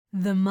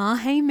The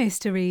Mahe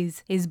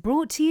Mysteries is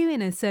brought to you in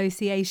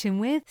association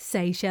with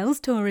Seychelles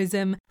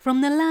Tourism,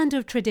 from the land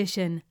of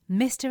tradition,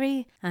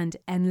 mystery and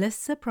endless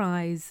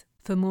surprise.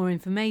 For more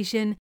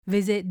information,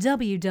 visit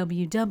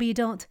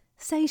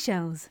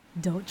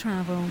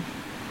www.seychelles.travel.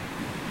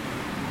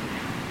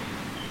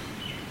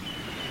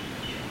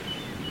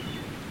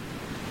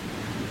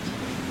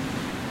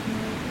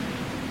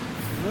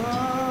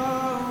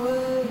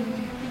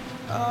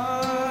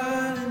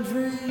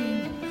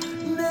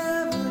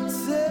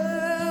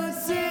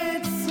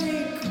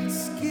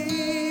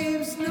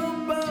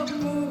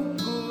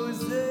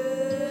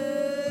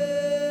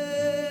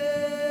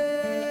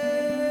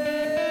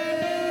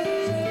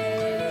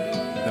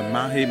 The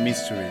Mahe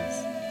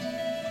Mysteries,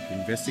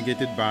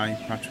 investigated by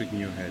Patrick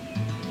Muirhead,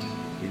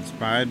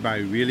 inspired by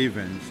real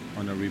events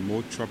on a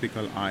remote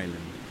tropical island,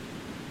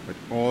 but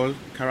all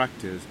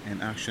characters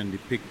and action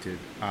depicted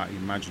are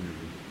imaginary.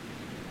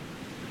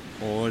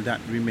 All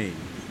that remains.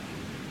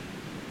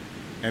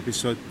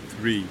 Episode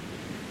 3.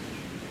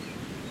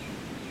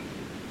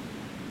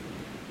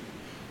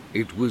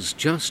 It was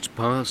just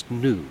past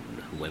noon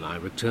when I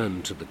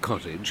returned to the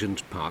cottage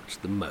and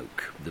parked the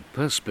Moke, the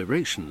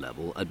perspiration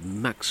level at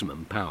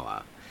maximum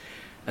power.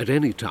 At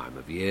any time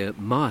of year,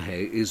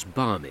 Mahe is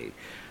balmy.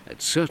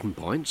 At certain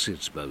points,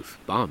 it's both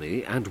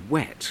balmy and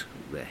wet,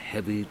 the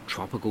heavy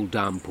tropical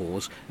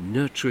downpours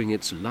nurturing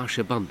its lush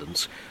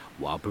abundance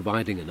while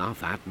providing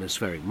enough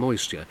atmospheric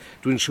moisture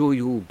to ensure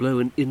you'll blow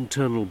an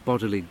internal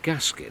bodily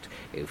gasket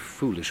if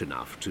foolish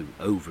enough to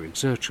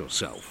overexert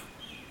yourself.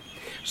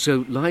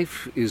 So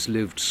life is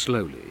lived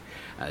slowly,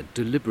 a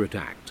deliberate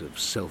act of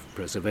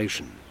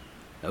self-preservation.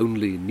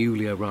 Only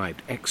newly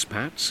arrived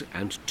expats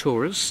and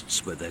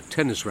tourists with their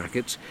tennis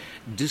rackets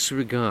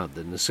disregard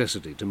the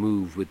necessity to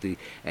move with the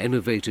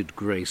enervated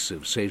grace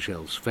of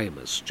Seychelles'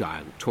 famous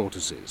giant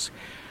tortoises,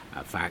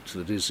 a fact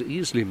that is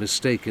easily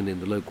mistaken in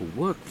the local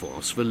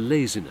workforce for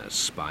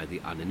laziness by the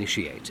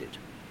uninitiated.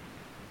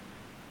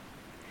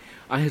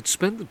 I had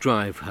spent the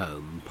drive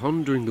home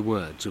pondering the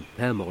words of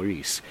Père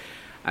Maurice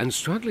and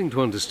struggling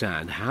to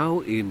understand how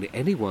in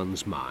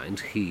anyone's mind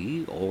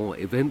he, or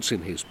events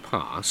in his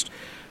past,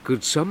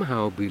 could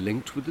somehow be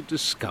linked with the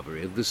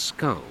discovery of the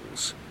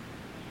skulls.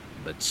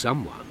 But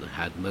someone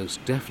had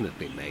most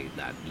definitely made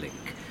that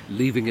link,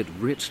 leaving it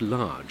writ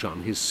large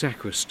on his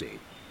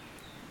sacristy.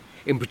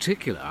 In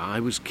particular,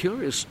 I was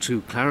curious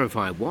to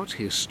clarify what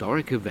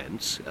historic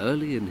events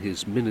early in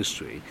his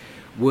ministry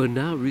were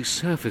now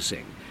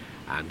resurfacing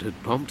and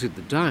had prompted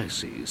the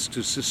diocese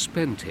to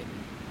suspend him.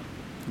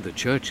 The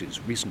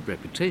Church's recent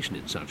reputation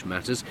in such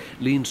matters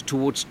leaned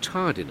towards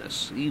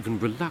tardiness, even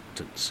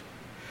reluctance.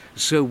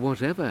 So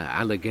whatever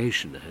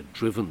allegation had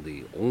driven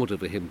the order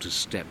for him to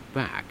step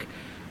back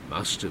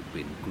must have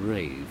been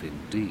grave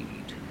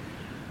indeed.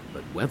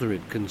 But whether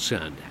it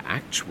concerned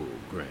actual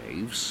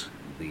graves,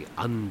 the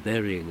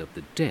unburying of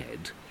the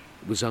dead,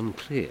 was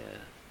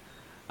unclear.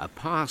 A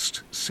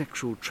past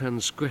sexual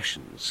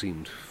transgression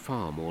seemed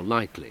far more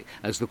likely,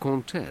 as the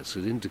Comtesse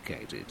had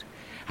indicated.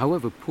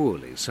 However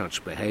poorly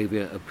such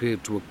behaviour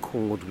appeared to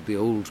accord with the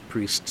old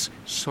priest's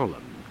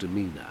solemn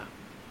demeanour.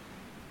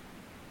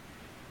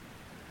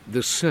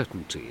 The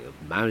certainty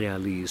of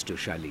Marie-Alice de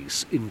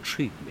Chalice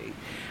intrigued me,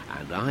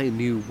 and I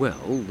knew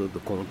well that the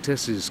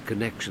Comtesse's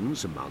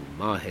connections among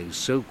Mahe's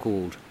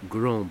so-called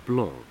Grand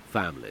Blanc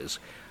families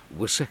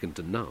were second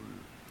to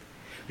none.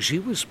 She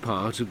was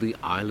part of the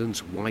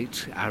island's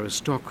white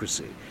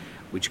aristocracy,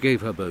 which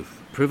gave her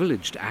both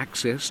privileged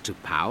access to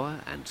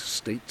power and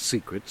state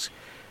secrets,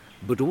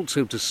 but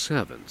also to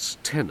servants,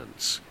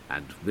 tenants,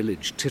 and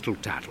village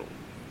tittle-tattle.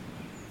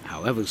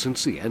 However,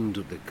 since the end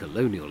of the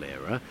colonial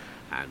era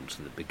and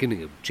the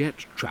beginning of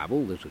jet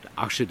travel that had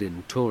ushered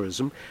in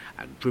tourism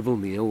and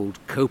driven the old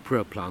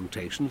copra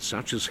plantations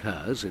such as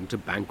hers into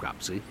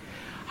bankruptcy,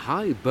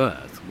 high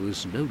birth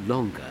was no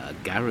longer a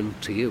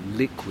guarantee of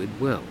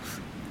liquid wealth.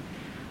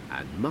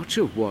 And much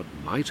of what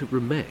might have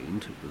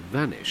remained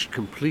vanished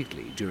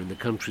completely during the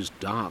country's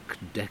dark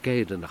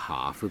decade and a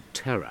half of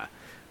terror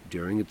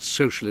during its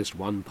socialist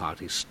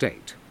one-party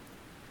state.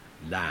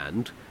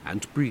 Land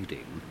and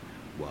breeding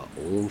were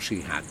all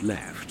she had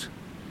left.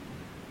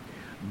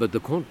 But the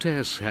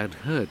Comtesse had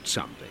heard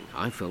something,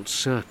 I felt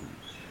certain,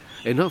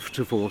 enough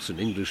to force an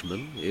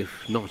Englishman,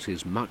 if not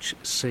his much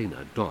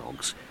saner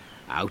dogs,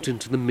 out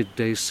into the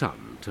midday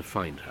sun to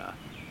find her.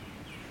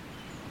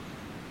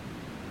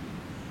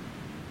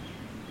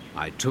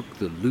 I took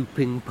the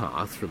looping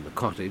path from the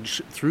cottage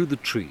through the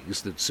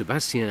trees that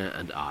Sébastien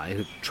and I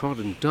had trod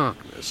in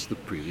darkness the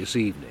previous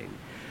evening,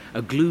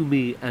 a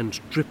gloomy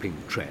and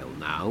dripping trail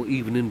now,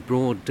 even in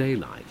broad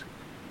daylight.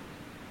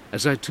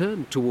 As I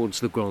turned towards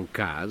the Grand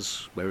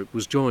Case, where it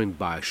was joined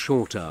by a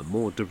shorter,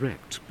 more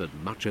direct but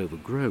much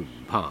overgrown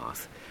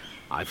path,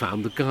 I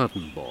found the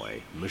garden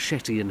boy,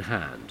 machete in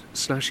hand,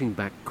 slashing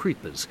back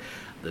creepers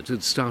that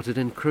had started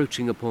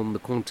encroaching upon the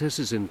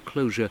Comtesse's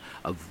enclosure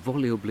of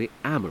volubly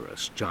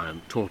amorous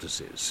giant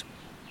tortoises.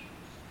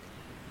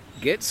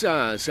 Get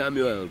ça,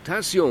 Samuel,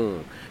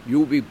 Tassion.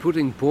 You'll be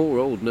putting poor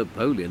old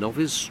Napoleon off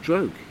his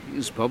stroke.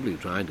 He's probably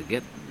trying to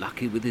get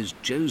lucky with his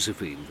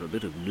Josephine for a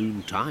bit of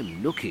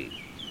noontime nookie.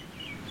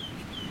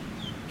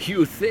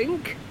 You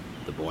think?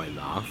 The boy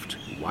laughed,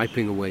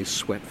 wiping away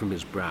sweat from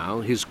his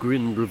brow, his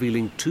grin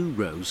revealing 2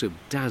 rows of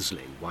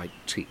dazzling white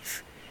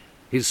teeth.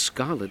 His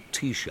scarlet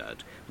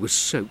T-shirt was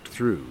soaked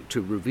through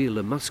to reveal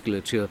a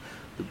musculature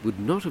that would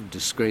not have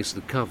disgraced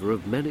the cover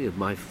of many of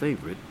my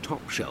favourite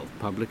top-shelf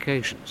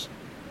publications.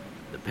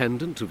 The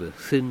pendant of a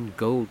thin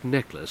gold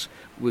necklace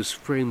was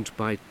framed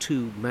by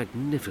 2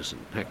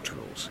 magnificent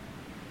pectorals.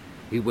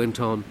 He went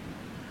on,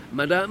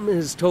 "Madame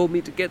has told me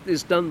to get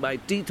this done by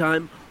tea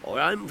time, or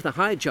I'm for the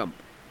high jump."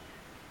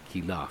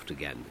 He laughed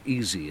again,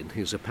 easy in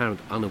his apparent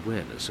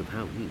unawareness of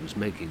how he was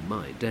making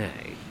my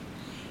day.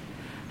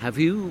 "Have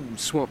you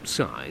swapped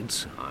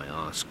sides?" I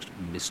asked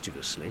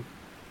mischievously.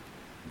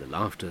 The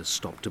laughter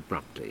stopped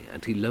abruptly,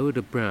 and he lowered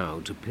a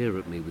brow to peer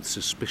at me with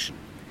suspicion.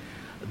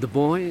 The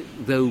boy,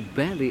 though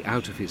barely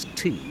out of his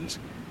teens,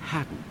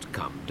 hadn't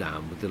come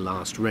down with the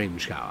last rain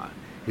shower.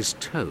 His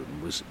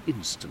tone was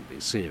instantly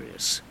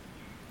serious.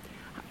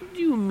 "How do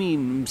you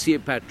mean, Monsieur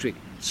Patrick,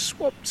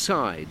 swapped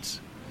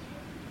sides?"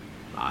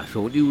 "I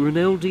thought you were an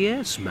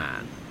LDS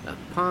man, a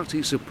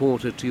party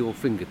supporter to your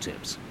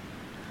fingertips."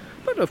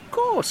 "But of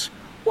course!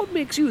 What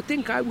makes you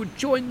think I would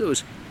join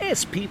those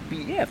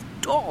SPPF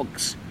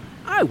dogs?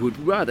 I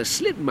would rather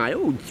slit my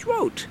own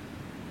throat."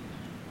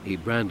 He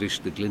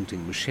brandished the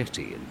glinting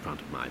machete in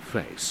front of my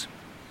face.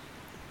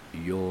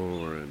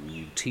 "Your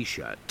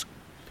T-shirt."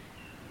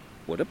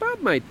 "What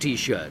about my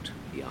T-shirt?"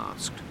 he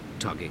asked,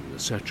 tugging the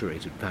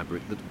saturated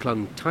fabric that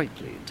clung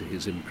tightly to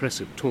his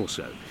impressive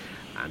torso,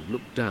 and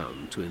looked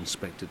down to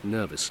inspect it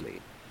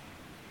nervously.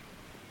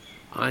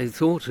 "I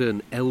thought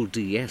an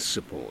LDS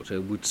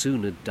supporter would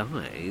sooner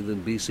die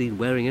than be seen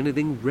wearing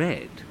anything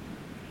red."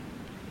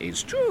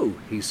 "It's true,"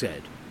 he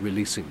said,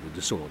 releasing the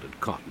disordered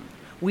cotton.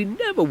 "We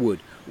never would.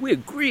 We're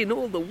green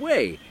all the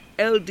way.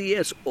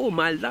 LDS all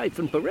my life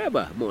and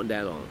forever, mon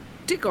daron.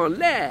 Tick on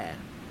l'air."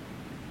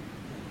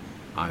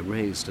 I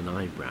raised an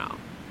eyebrow.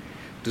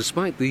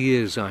 Despite the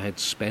years I had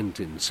spent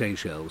in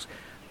Seychelles,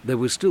 there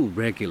were still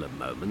regular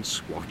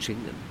moments,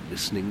 watching and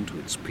listening to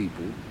its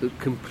people, that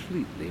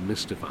completely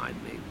mystified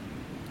me.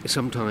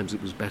 Sometimes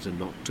it was better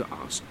not to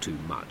ask too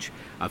much.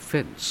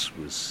 Offence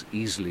was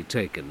easily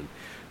taken, and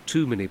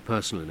too many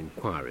personal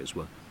inquiries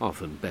were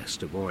often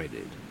best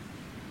avoided.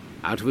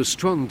 Out of a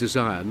strong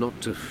desire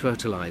not to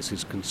fertilize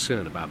his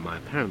concern about my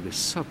apparently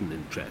sudden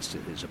interest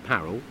in his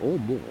apparel, or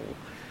more,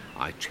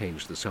 I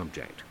changed the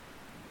subject.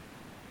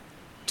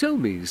 "Tell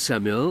me,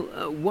 Samuel,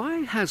 why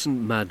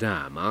hasn't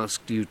Madame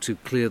asked you to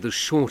clear the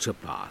shorter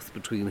path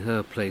between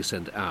her place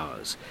and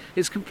ours?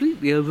 It's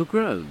completely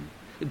overgrown.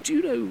 Do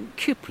you know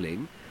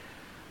Kipling?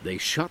 They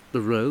shut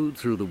the road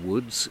through the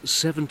woods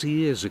 70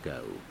 years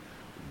ago.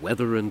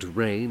 Weather and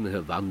rain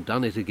have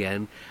undone it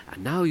again,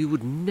 and now you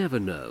would never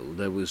know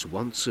there was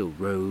once a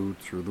road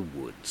through the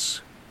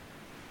woods."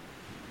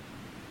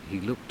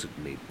 He looked at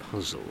me,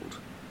 puzzled.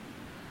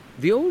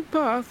 "The old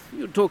path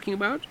you're talking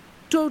about?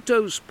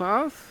 Toto's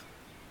path?"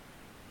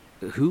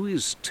 "Who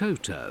is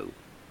Toto?"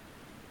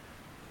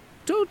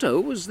 "Toto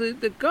was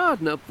the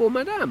gardener for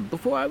Madame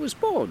before I was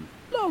born.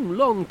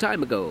 Long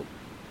time ago."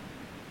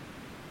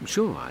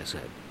 "Sure," I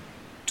said.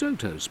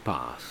 "Toto's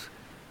path.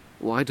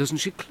 Why doesn't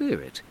she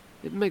clear it?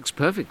 It makes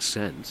perfect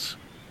sense."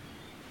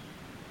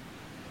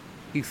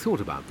 He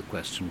thought about the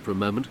question for a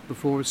moment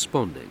before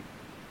responding.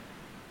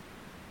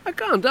 "I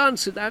can't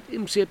answer that,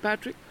 Monsieur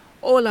Patrick.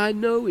 All I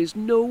know is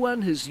no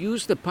one has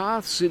used the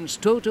path since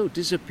Toto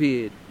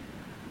disappeared.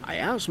 I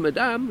asked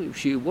Madame if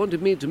she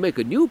wanted me to make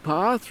a new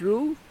path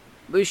through,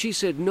 but she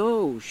said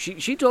no.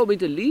 She told me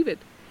to leave it.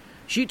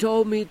 She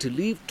told me to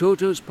leave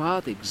Toto's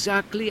path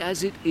exactly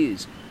as it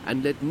is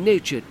and let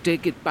nature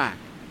take it back."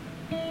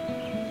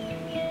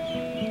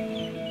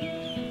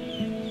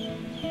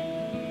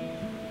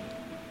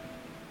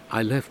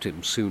 I left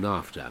him soon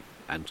after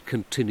and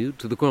continued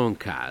to the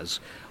Grand Case,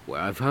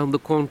 where I found the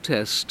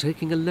Comtesse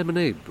taking a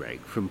lemonade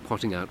break from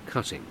potting out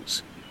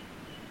cuttings.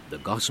 The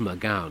gossamer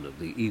gown of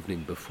the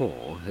evening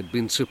before had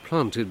been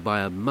supplanted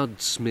by a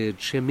mud-smeared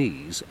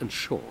chemise and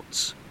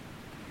shorts.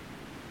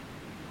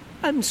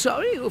 "I'm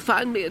sorry you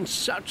find me in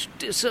such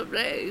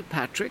disarray,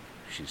 Patrick,"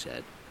 she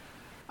said.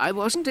 "I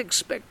wasn't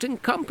expecting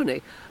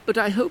company, but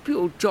I hope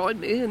you'll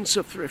join me in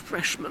some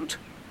refreshment."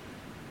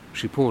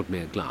 She poured me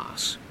a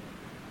glass.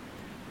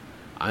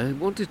 "I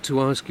wanted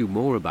to ask you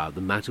more about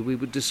the matter we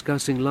were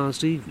discussing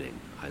last evening,"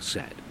 I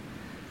said.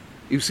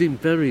 "You seemed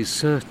very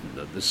certain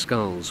that the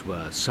skulls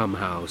were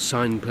somehow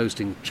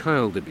signposting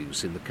child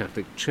abuse in the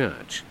Catholic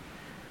Church.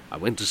 I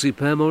went to see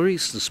Père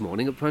Maurice this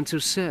morning at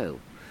Pointe-sur-Seille.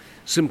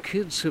 Some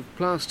kids have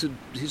plastered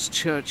his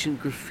church in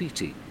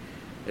graffiti,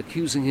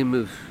 accusing him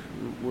of,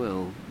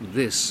 well,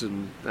 this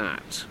and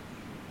that."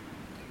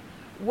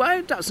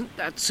 "Why doesn't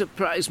that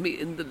surprise me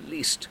in the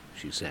least?"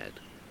 she said.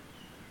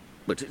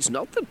 "But it's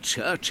not the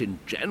church in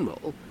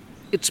general.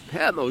 It's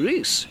Père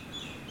Maurice.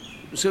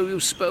 So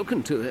you've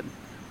spoken to him.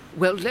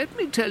 Well, let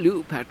me tell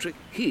you, Patrick,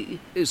 he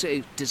is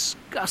a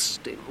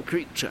disgusting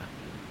creature.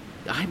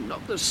 I'm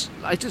not the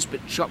slightest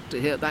bit shocked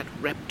to hear that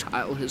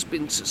reptile has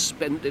been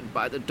suspended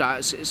by the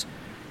diocese.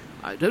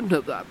 I don't know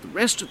about the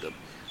rest of them,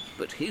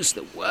 but he's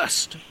the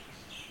worst.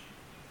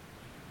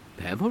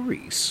 Père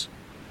Maurice?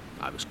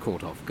 I was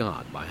caught off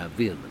guard by her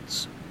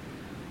vehemence.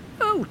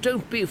 Oh,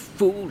 don't be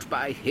fooled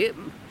by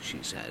him, she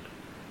said.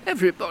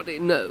 Everybody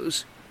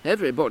knows.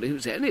 Everybody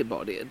who's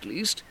anybody, at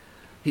least.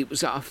 He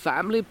was our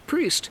family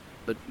priest,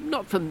 but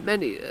not for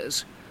many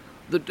years.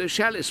 The de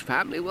Chalice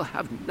family will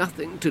have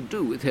nothing to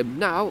do with him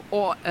now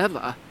or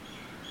ever.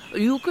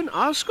 You can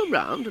ask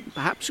around, and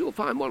perhaps you'll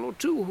find one or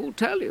two who'll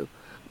tell you,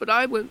 but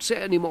I won't say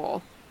any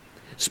more.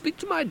 Speak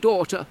to my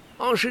daughter,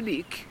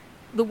 Angelique,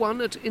 the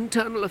one at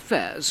Internal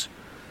Affairs.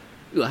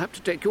 You'll have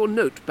to take your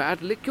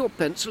notepad, lick your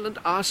pencil, and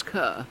ask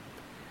her.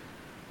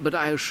 But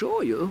I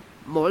assure you,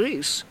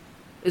 Maurice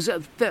is a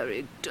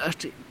very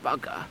dirty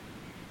bugger.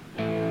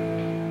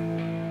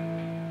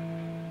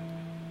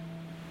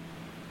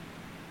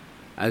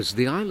 As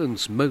the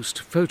island's most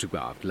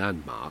photographed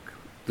landmark,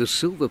 the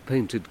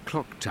silver-painted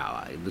clock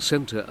tower in the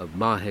centre of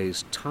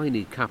Mahé's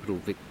tiny capital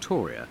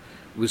Victoria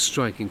was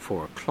striking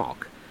 4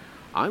 o'clock,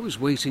 I was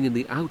waiting in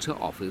the outer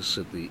office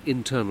of the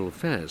Internal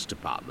Affairs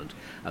Department,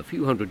 a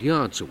few hundred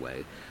yards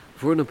away,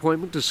 for an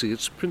appointment to see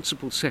its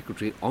Principal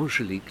Secretary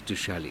Angelique de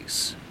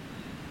Chalice.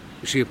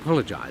 She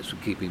apologized for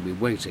keeping me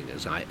waiting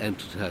as I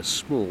entered her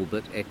small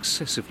but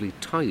excessively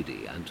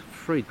tidy and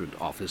fragrant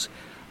office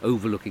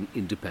overlooking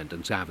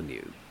Independence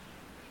Avenue.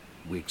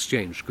 We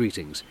exchanged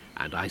greetings,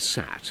 and I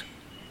sat.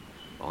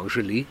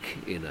 Angelique,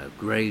 in a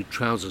grey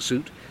trouser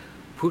suit,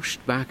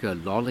 pushed back a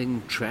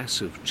lolling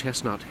tress of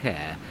chestnut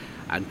hair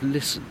and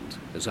listened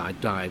as I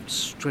dived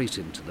straight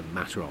into the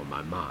matter on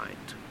my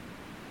mind.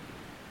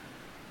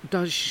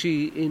 "Does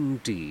she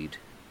indeed?"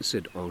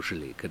 said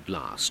Angelique at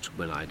last,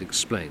 when I'd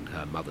explained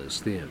her mother's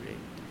theory.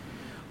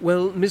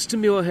 "Well, Mr.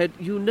 Muirhead,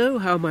 you know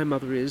how my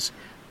mother is,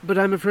 but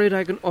I'm afraid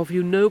I can offer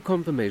you no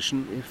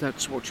confirmation if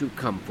that's what you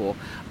come for.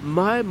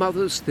 My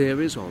mother's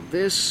theories on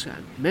this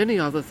and many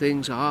other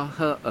things are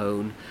her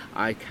own.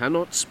 I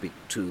cannot speak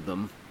to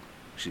them,"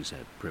 she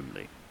said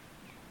primly.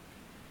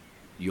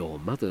 "Your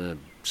mother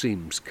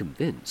seems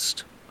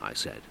convinced," I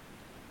said.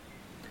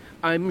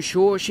 "I'm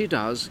sure she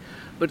does,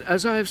 but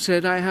as I have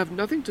said, I have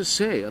nothing to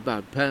say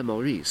about Père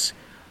Maurice.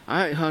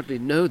 I hardly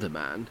know the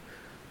man.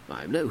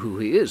 I know who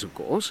he is, of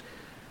course,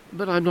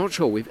 but I'm not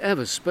sure we've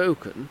ever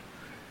spoken.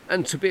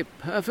 And to be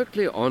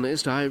perfectly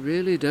honest, I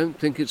really don't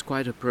think it's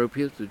quite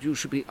appropriate that you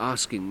should be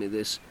asking me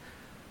this."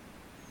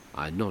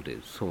 I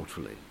nodded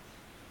thoughtfully.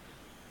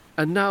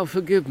 "And now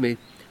forgive me.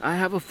 I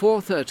have a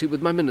 4:30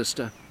 with my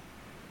minister."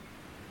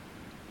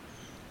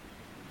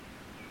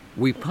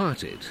 We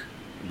parted,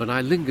 but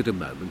I lingered a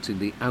moment in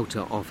the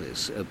outer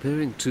office,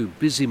 appearing to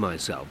busy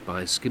myself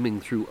by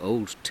skimming through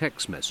old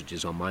text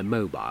messages on my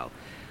mobile,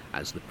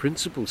 as the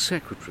Principal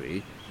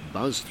Secretary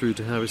buzzed through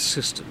to her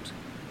assistant.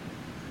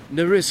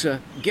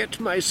 "Nerissa, get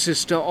my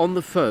sister on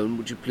the phone,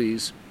 would you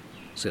please?"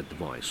 said the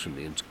voice from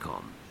the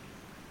intercom.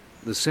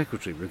 The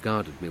secretary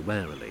regarded me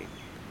warily.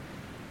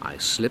 I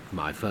slipped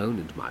my phone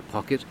into my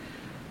pocket,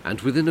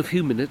 and within a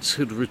few minutes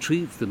had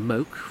retrieved the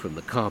moke from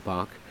the car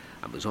park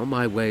and was on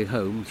my way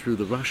home through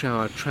the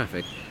rush-hour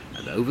traffic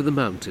and over the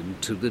mountain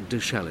to the de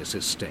Chalice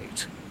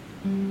estate.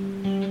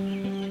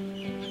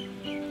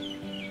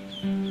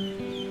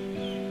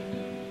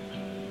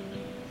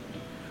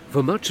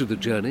 For much of the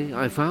journey,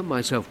 I found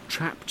myself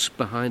trapped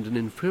behind an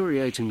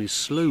infuriatingly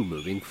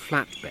slow-moving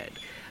flatbed,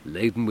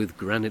 laden with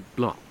granite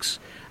blocks,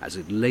 as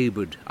it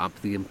laboured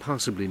up the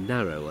impassably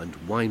narrow and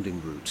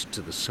winding route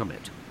to the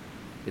summit.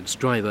 Its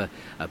driver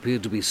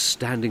appeared to be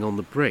standing on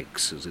the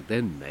brakes as it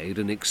then made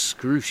an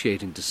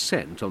excruciating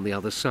descent on the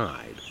other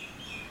side.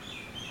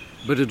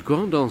 But at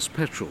Grand'Anse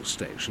petrol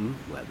station,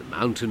 where the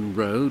mountain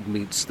road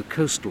meets the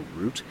coastal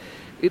route,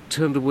 it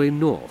turned away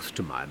north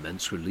to my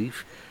immense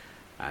relief,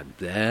 and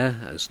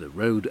there, as the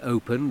road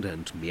opened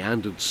and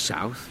meandered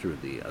south through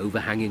the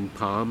overhanging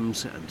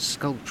palms and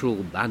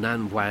sculptural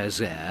Banane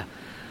Voisère,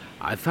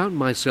 I found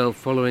myself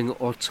following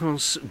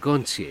Hortense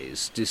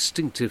Gontier's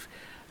distinctive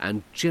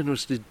and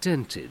generously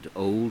dented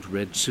old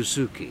red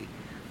Suzuki.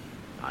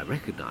 I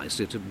recognized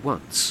it at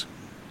once.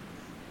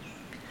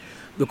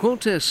 The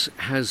Comtesse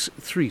has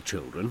 3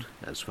 children,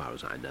 as far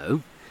as I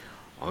know.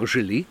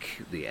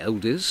 Angelique, the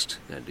eldest,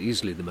 and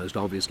easily the most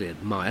obviously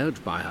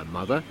admired by her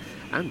mother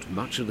and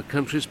much of the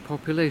country's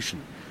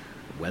population,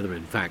 whether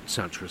in fact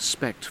such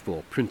respect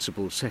for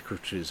principal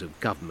secretaries of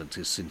government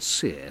is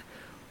sincere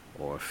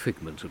or a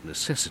figment of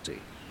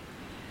necessity.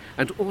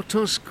 And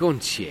Hortense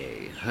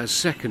Gontier, her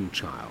second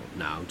child,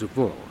 now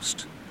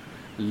divorced.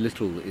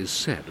 Little is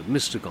said of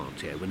Mr.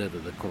 Gontier whenever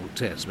the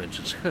Comtesse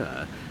mentions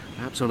her,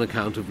 perhaps on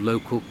account of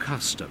local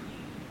custom.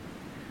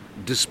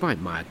 Despite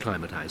my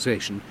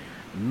acclimatization,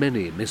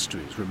 many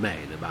mysteries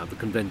remain about the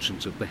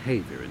conventions of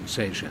behaviour in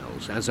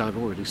Seychelles, as I've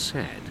already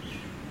said.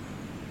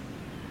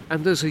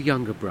 And there's a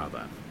younger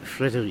brother,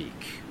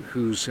 Frédéric,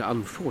 whose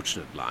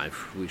unfortunate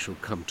life we shall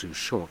come to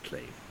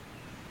shortly.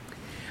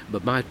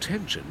 but my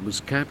attention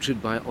was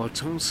captured by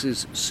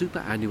Hortense's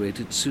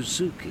superannuated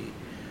Suzuki,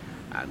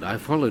 and I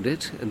followed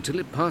it until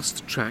it passed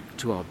the track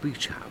to our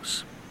beach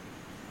house.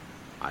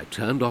 I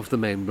turned off the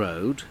main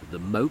road, the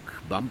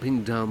moke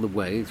bumping down the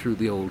way through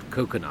the old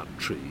coconut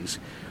trees,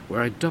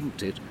 where I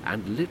dumped it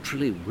and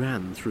literally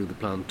ran through the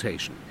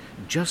plantation,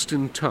 just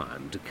in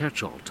time to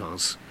catch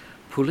Hortense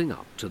pulling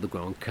up to the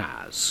Grand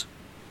Case.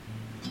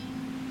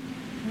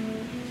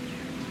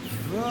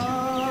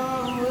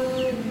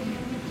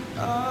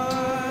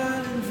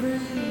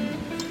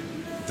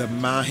 The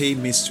Mahe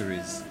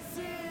Mysteries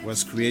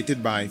was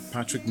created by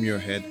Patrick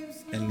Muirhead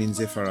and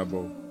Lindsay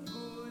Farabaugh.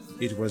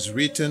 It was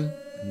written,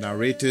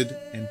 narrated,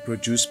 and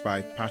produced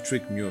by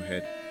Patrick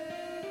Muirhead.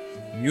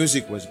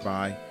 Music was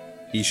by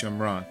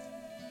Isham Rath.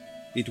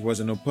 It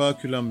was an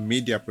Operculum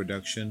media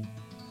production,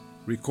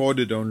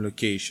 recorded on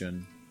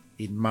location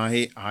in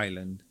Mahe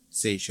Island,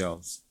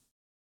 Seychelles.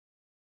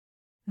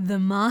 The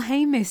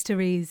Mahe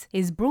Mysteries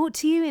is brought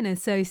to you in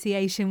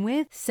association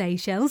with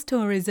Seychelles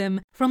Tourism,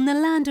 from the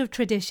land of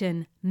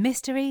tradition,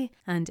 mystery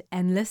and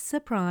endless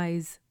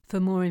surprise. For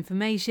more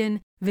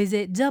information,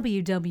 visit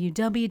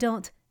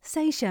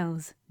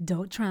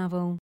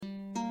www.seychelles.travel.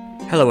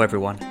 Hello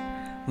everyone,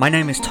 my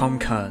name is Tom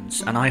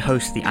Kearns and I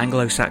host the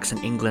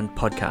Anglo-Saxon England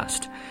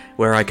podcast,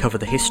 where I cover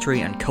the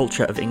history and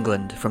culture of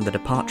England from the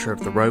departure of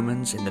the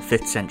Romans in the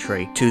 5th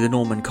century to the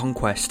Norman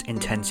conquest in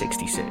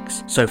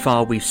 1066. So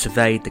far we've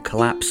surveyed the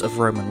collapse of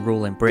Roman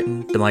rule in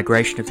Britain, the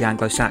migration of the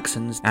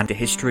Anglo-Saxons, and the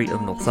history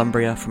of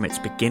Northumbria from its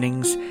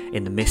beginnings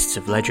in the mists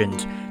of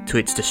legend to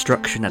its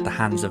destruction at the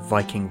hands of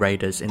Viking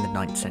raiders in the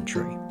 9th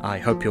century. I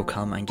hope you'll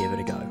come and give it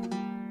a go.